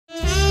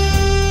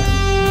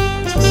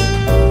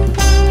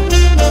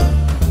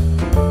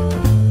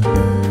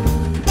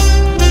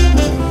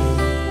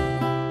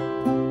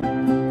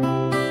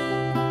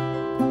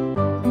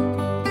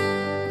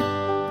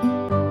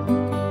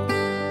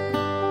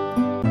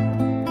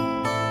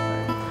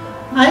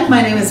Hi,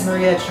 my name is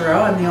Maria Giroux.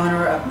 I'm the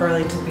owner of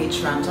Burlington Beach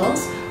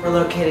Rentals. We're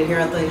located here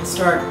at the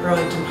historic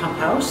Burlington Pump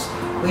House.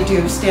 We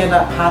do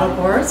stand-up paddle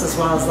boards as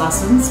well as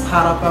lessons,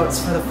 paddle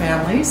boats for the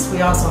families.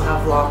 We also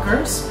have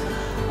lockers,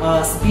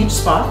 beach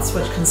spots,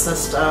 which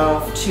consist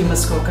of 2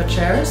 Muskoka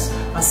chairs,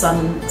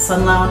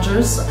 sun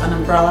loungers, an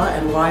umbrella,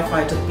 and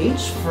Wi-Fi to the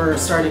beach for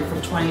starting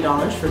from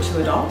 $20 for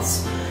 2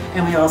 adults.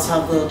 And we also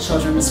have little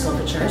children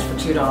Muskoka chairs for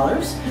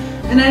 $2.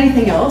 And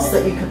anything else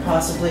that you could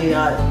possibly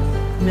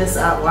miss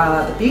out while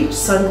at the beach: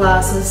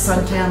 sunglasses,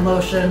 suntan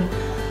lotion,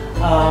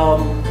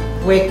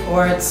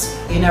 wakeboards.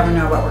 You never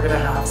know what we're going to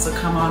have, so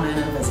come on in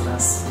and visit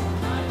us.